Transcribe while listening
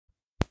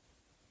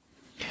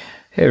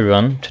Hey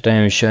everyone,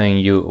 today I'm showing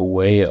you a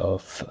way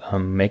of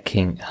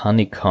making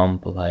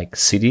honeycomb-like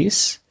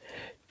cities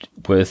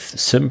with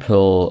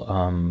simple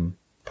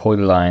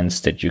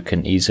polylines that you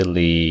can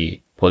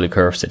easily,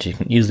 polycurves that you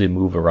can easily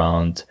move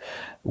around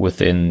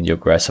within your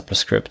Grasshopper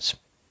script.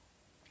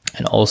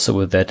 And also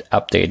with that,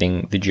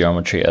 updating the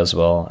geometry as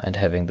well and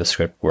having the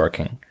script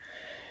working.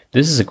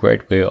 This is a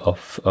great way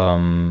of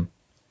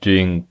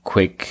doing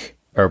quick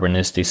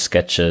urbanistic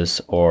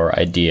sketches or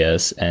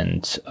ideas,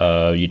 and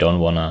you don't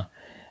want to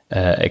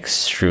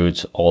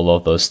extrude all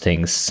of those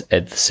things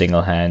at the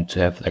single hand to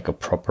have like a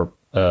proper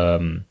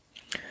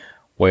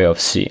way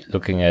of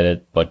looking at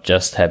it, but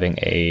just having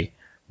a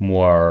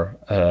more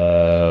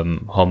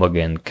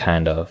homogeneous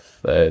kind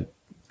of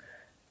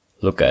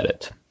look at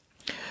it.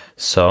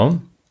 So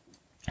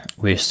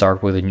we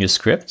start with a new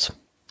script,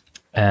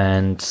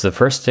 and the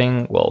first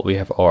thing, well, we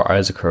have our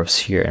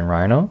isocurves here in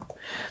Rhino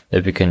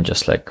that we can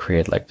just like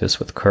create like this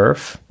with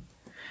curve.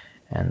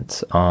 And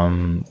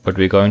what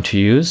we're going to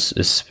use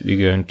is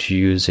we're going to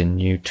use a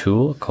new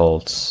tool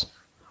called,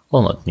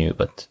 well, not new,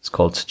 but it's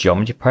called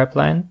Geometry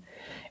Pipeline.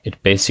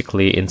 It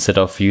basically, instead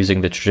of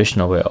using the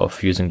traditional way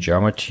of using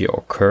geometry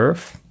or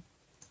curve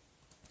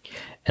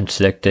and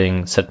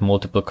selecting set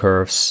multiple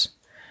curves,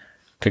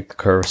 click the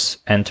curves,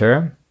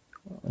 enter.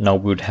 Now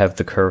we would have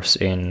the curves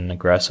in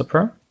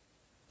Grasshopper.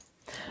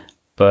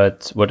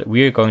 But what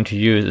we are going to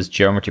use is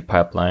Geometry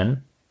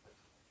Pipeline.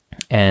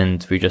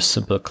 And we just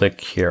simply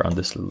click here on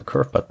this little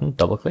curve button,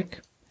 double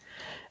click.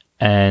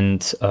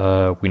 And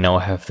we now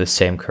have the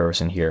same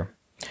curves in here.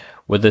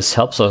 What this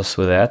helps us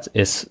with that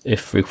is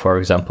if we, for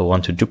example,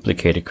 want to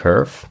duplicate a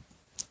curve,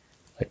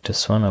 like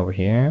this one over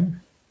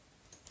here,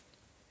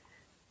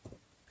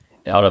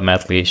 it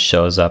automatically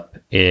shows up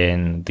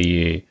in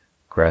the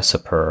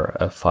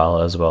Grasshopper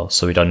file as well.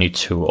 So we don't need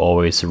to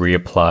always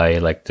reapply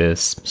like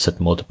this,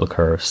 set multiple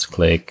curves,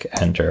 click,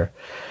 enter.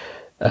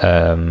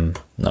 No,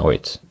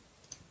 wait.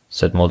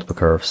 Set multiple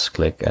curves,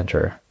 click,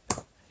 enter.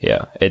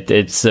 Yeah,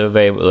 it's a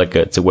way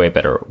it's a way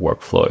better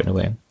workflow in a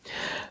way.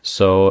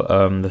 So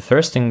the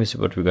first thing is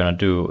what we're gonna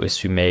do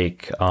is we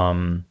make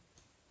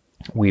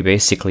we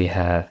basically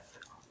have,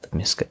 let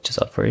me sketch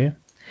this out for you.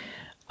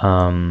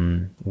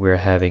 We're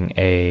having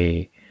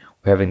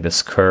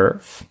this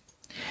curve,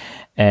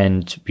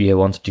 and we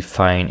want to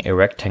define a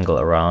rectangle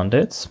around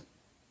it.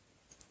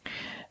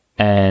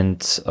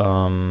 And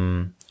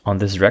on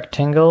this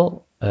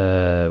rectangle,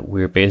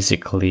 we're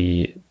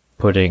basically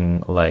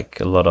putting like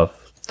a lot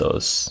of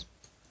those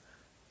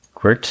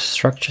grid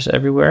structures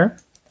everywhere.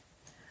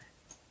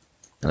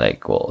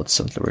 Like, well, it's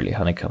something really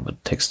honeycomb, but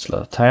it takes a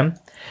lot of time.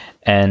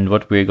 And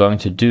what we're going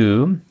to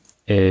do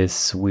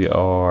is we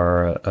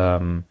are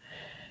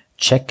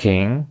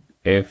checking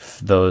if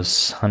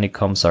those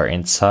honeycombs are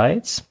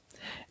inside,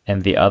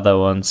 and the other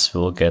ones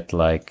will get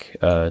like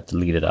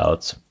deleted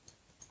out.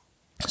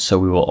 So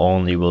we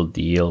will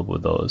deal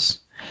with those.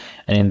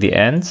 And in the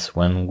end,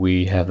 when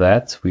we have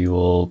that, we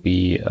will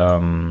be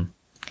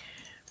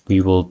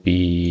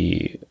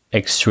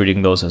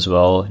extruding those as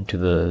well into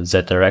the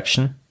Z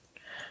direction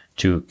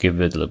to give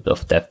it a little bit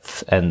of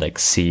depth and like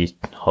see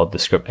how the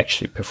script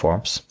actually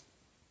performs.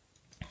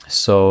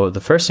 So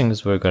the first thing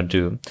that we're going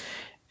to do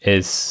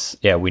is,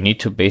 yeah, we need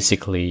to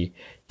basically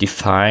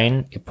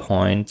define a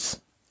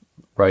point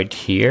right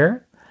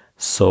here.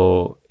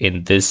 So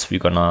in this, we're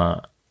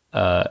gonna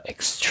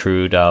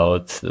extrude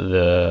out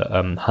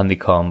the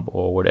honeycomb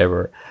or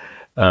whatever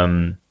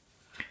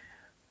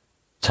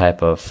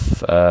type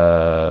of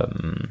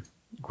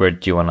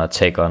grid you want to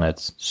take on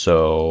it.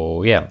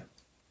 So yeah,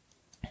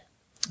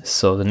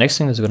 so the next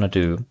thing is going to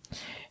do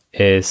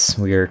is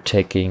we're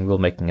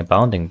making a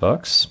bounding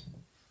box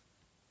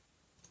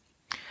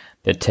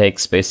that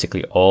takes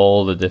basically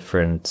all the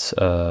different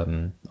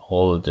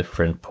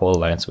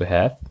polylines we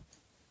have.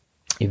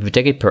 If we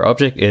take it per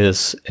object,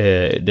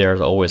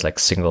 there's always like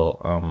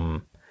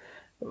single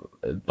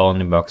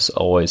bounding box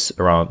always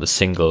around the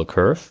single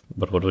curve.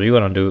 But what we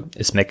want to do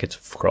is make it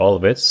for all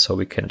of it, so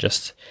we can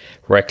just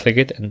right click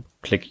it and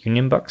click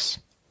union box.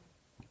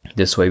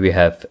 This way we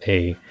have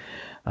a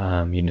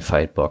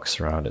unified box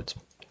around it.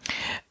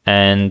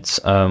 And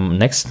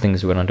next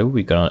things we're gonna do,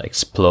 we're gonna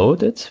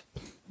explode it.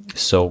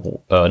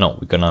 So no,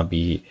 we're gonna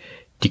be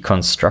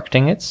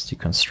deconstructing it.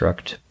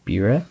 Deconstruct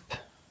brep.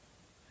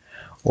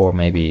 Or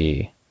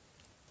maybe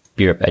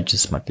brep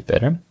edges might be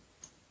better.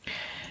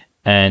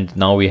 And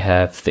now we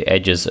have the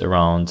edges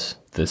around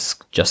this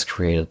just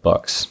created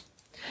box.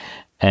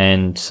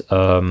 And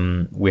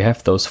we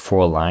have those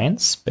 4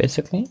 lines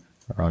basically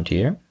around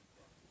here.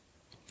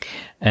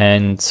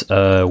 And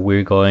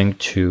we're going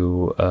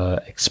to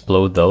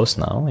explode those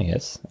now,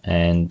 yes.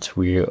 And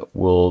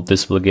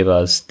this will give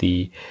us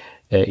the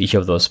each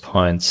of those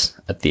points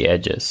at the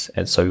edges.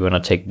 And so we want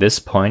to take this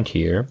point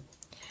here,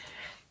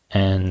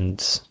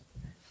 and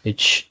it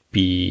should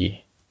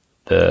be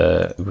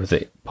with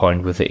the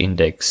point with the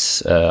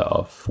index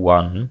of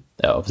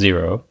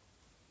 0,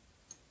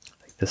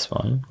 like this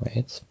one.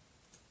 Wait,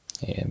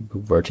 and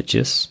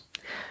vertices.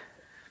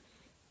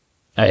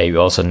 You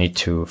also need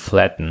to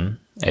flatten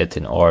it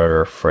in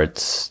order for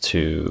it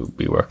to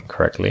be working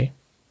correctly.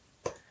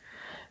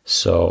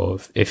 So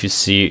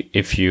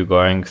if you're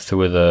going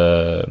through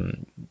the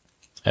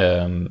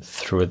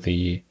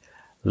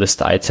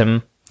list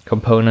item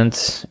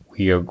component,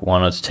 we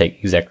want to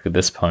take exactly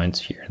this point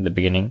here in the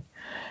beginning.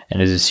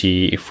 And as you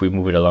see, if we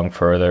move it along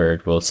further,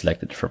 it will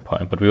select a different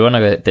point. But we want to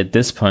get at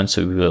this point,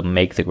 so we will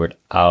make the grid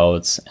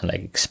out and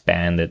like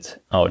expand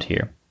it out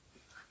here.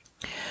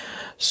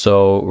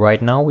 So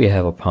right now we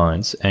have a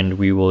point, and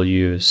we will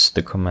use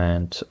the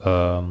command,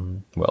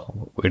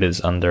 well, it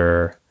is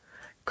under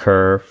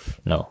curve,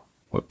 no,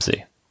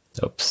 whoopsie,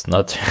 oops,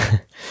 not,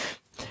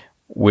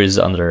 is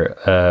under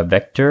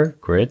vector,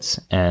 grid,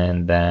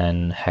 and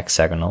then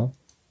hexagonal.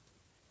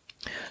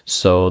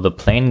 So the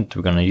plane that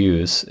we're going to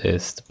use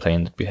is the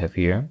plane that we have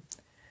here,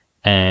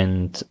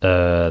 and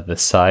the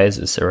size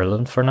is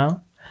irrelevant for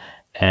now,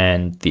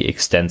 and the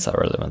extents are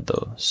relevant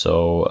though.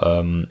 So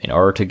in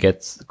order to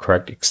get the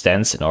correct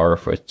extents, in order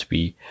for it to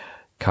be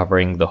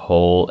covering the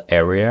whole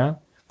area,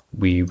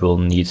 we will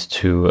need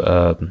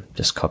to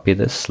just copy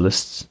this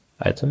list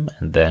item,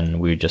 and then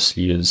we just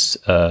use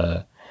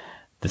the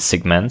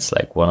segments,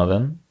 like one of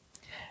them.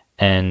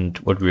 And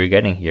what we're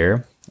getting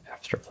here,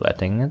 after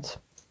flattening it,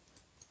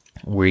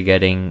 we're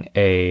getting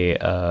a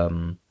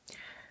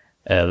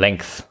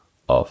length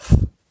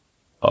of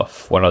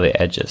one of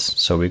the edges.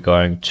 So we're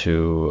going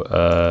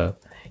to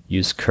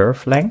use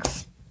curve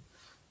length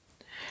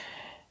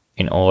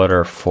in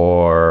order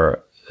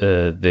for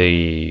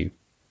the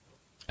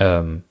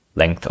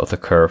length of the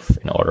curve,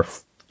 in order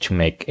to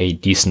make a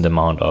decent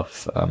amount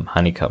of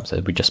honeycombs.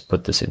 And we just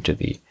put this into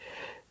the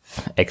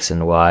X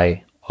and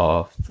Y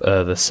of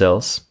the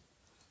cells.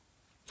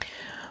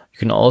 You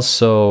can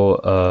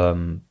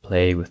also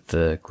play with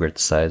the grid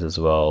size as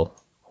well.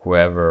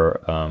 However,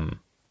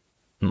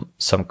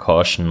 some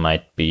caution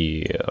might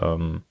be,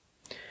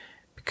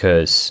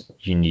 because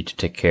you need to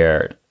take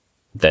care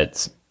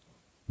that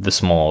the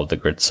smaller the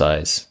grid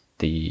size,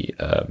 the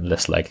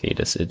less likely it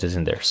is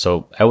in there.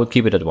 So I would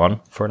keep it at 1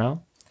 for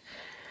now.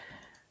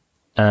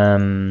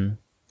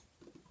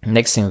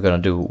 Next thing we're gonna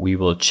do, we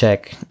will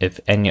check if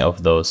any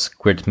of those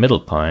grid middle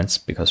points,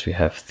 because we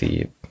have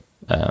the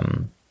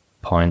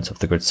points of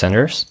the grid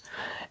centers,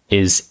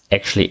 is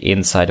actually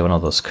inside one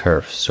of those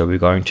curves. So we're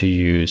going to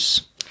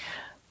use,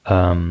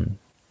 always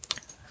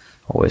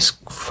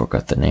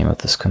forgot the name of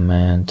this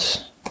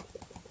command,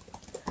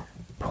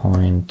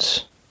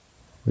 point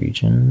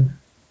region,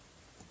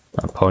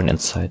 point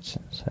inside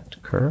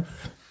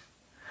curve.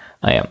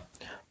 I am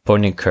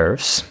pointing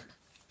curves.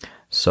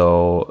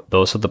 So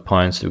those are the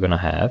points we're gonna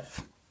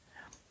have,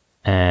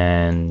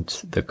 and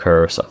the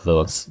curves of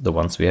the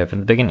ones we have in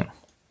the beginning.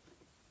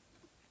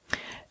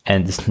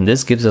 And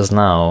this gives us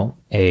now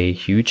a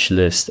huge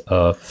list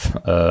of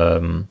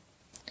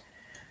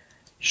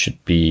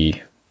should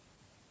be,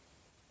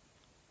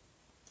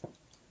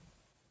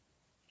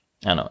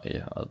 I know,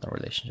 yeah, the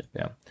relationship,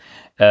 yeah.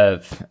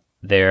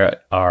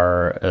 There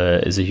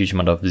is a huge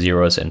amount of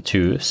zeros and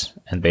twos,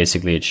 and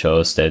basically it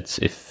shows that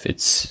if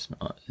it's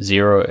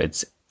 0,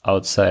 it's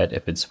outside,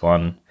 if it's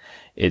 1,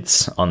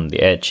 it's on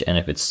the edge, and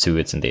if it's 2,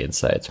 it's in the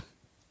inside.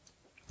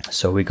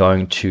 So we're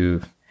going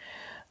to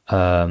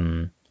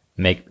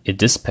make a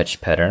dispatch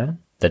pattern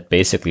that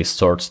basically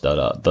sorts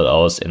the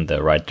O's in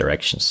the right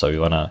direction. So we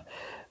want to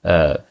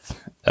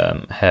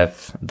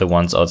have the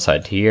ones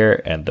outside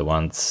here and the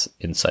ones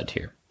inside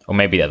here, or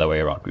maybe the other way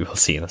around. We will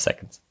see in a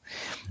second.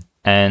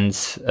 And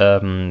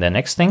the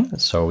next thing,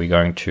 so we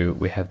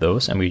have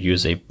those, and we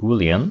use a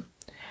Boolean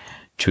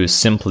to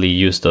simply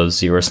use those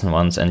zeros and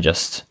ones and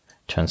just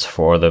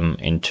transform them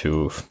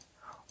into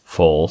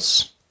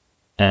false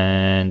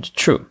and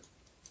true.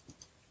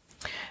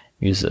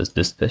 Use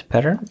this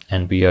pattern,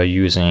 and we are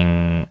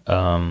using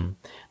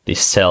the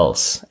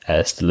cells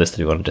as the list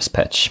that we want to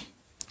dispatch.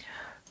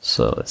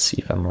 So let's see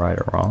if I'm right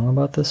or wrong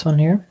about this one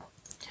here.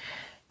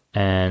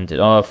 And in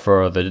order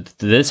for the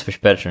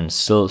dispatch pattern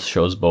still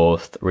shows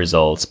both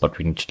results, but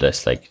we need to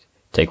just like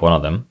take one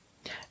of them,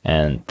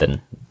 and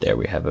then there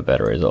we have a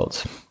better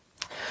result.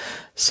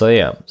 So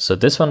yeah, so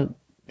this one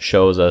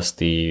shows us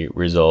the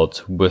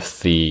result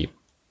with the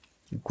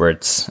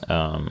grids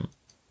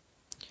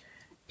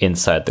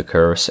inside the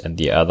curves, and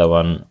the other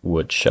one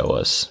would show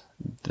us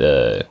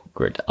the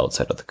grid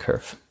outside of the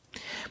curve.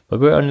 But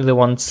we're only the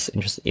ones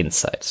interested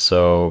inside,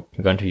 so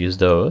we're going to use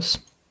those.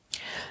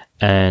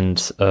 And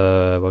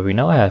what we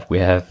now have, we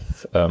have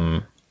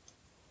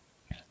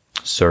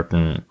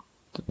certain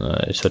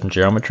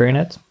geometry in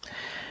it,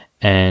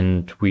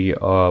 and we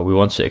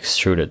want to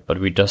extrude it, but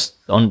we just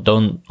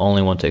don't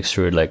only want to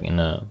extrude it like in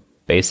a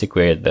basic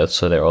way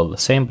so they're all the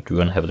same, but we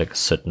want to have like a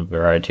certain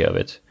variety of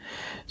it.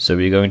 So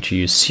we're going to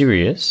use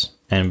series,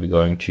 and we're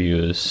going to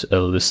use a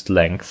list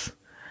length,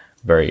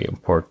 very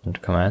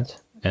important command,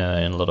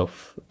 and a lot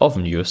of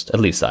often used, at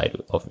least I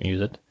do often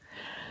use it.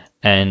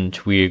 And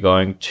we're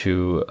going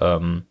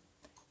to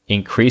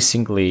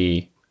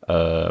increasingly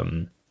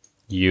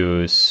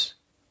use,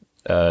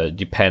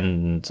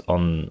 depend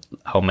on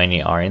how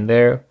many are in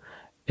there,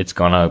 it's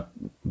gonna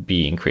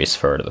be increased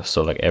further.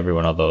 So like every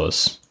one of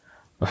those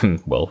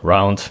well,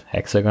 round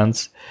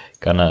hexagons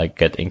gonna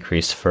get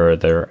increased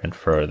further and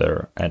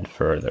further and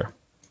further.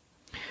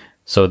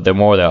 So the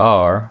more there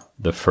are,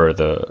 the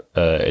further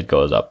it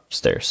goes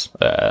upstairs.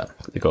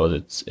 It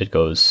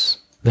goes.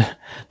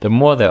 The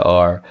more there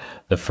are,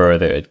 the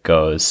further it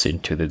goes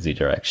into the z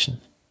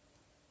direction.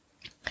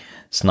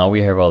 So now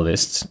we have our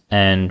list,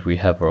 and we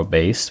have our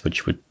base,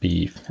 which would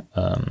be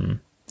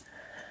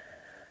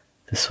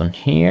this one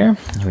here.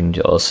 We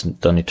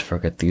don't need to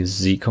forget the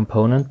z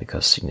component,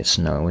 because you need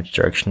to know which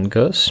direction it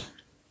goes.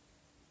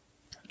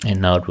 And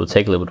now it will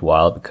take a little bit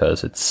while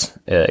because it's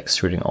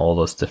extruding all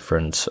those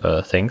different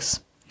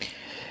things.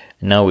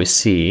 And now we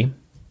see,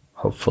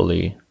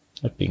 hopefully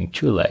not being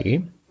too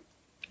laggy.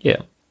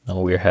 Yeah,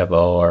 now we have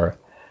our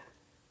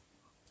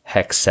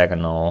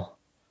hexagonal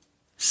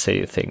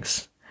city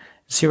things.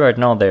 See, right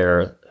now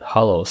they're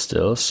hollow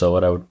still, so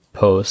what I would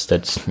post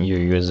that you're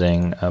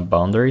using a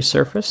boundary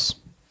surface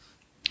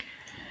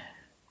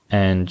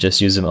and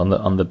just use them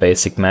on the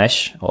basic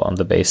mesh or on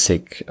the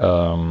basic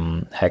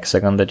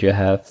hexagon that you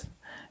have,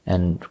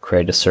 and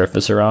create a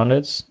surface around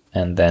it,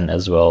 and then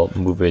as well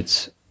move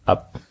it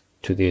up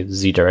to the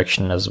z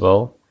direction as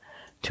well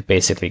to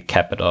basically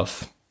cap it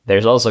off.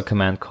 There's also a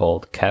command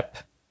called cap,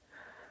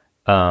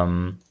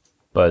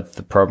 but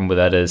the problem with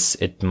that is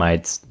it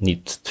might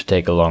need to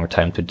take a long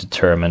time to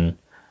determine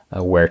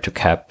where to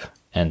cap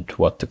and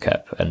what to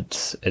cap, and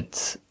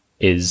it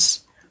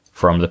is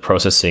from the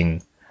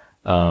processing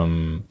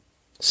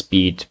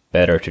speed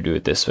better to do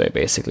it this way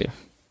basically.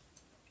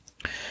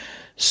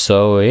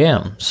 So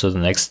yeah, so the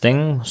next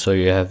thing, so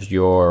you have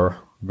your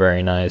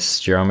very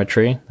nice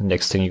geometry. The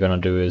next thing you're gonna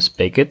do is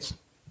bake it.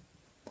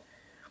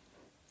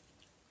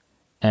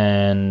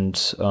 And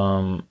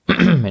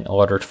in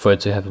order for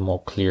it to have a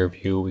more clear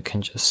view, we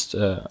can just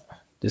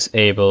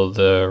disable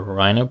the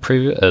Rhino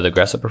preview, the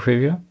Grasshopper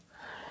preview,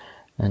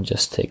 and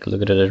just take a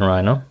look at it in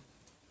Rhino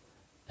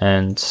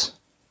and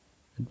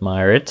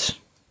admire it,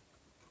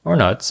 or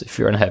not. If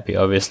you're unhappy,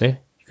 obviously,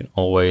 you can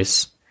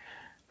always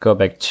go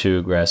back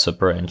to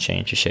Grasshopper and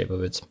change the shape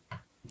of it.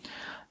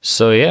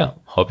 So yeah,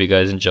 hope you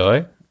guys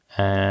enjoy,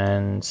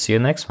 and see you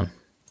next one.